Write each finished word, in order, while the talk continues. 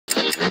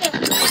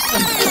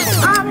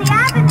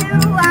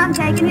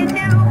can you do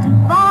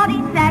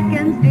 40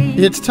 seconds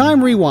beat? It's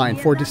Time Rewind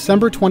for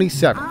December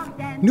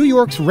 27th. New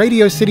York's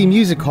Radio City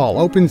Music Hall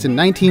opens in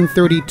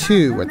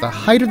 1932 at the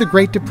height of the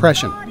Great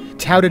Depression.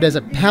 Touted as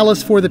a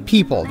palace for the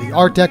people, the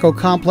Art Deco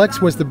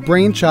complex was the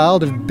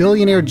brainchild of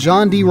billionaire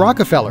John D.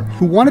 Rockefeller,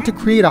 who wanted to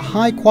create a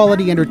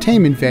high-quality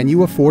entertainment venue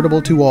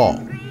affordable to all.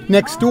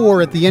 Next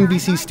door at the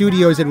NBC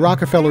studios at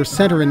Rockefeller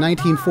Center in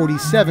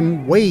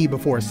 1947, way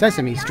before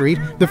Sesame Street,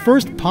 the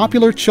first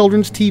popular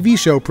children's TV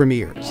show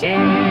premieres.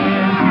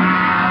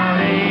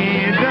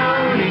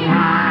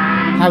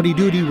 Howdy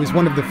Doody was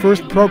one of the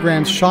first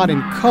programs shot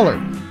in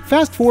color.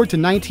 Fast forward to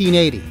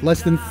 1980,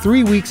 less than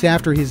 3 weeks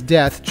after his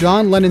death,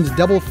 John Lennon's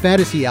Double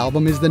Fantasy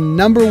album is the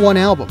 #1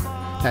 album.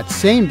 That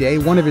same day,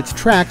 one of its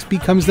tracks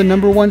becomes the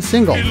 #1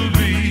 single. It'll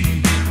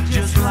be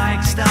just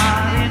like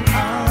starting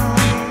over.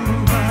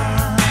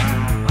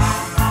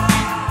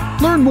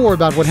 Learn more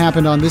about what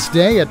happened on this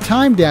day at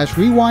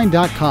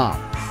time-rewind.com.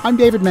 I'm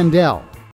David Mendel.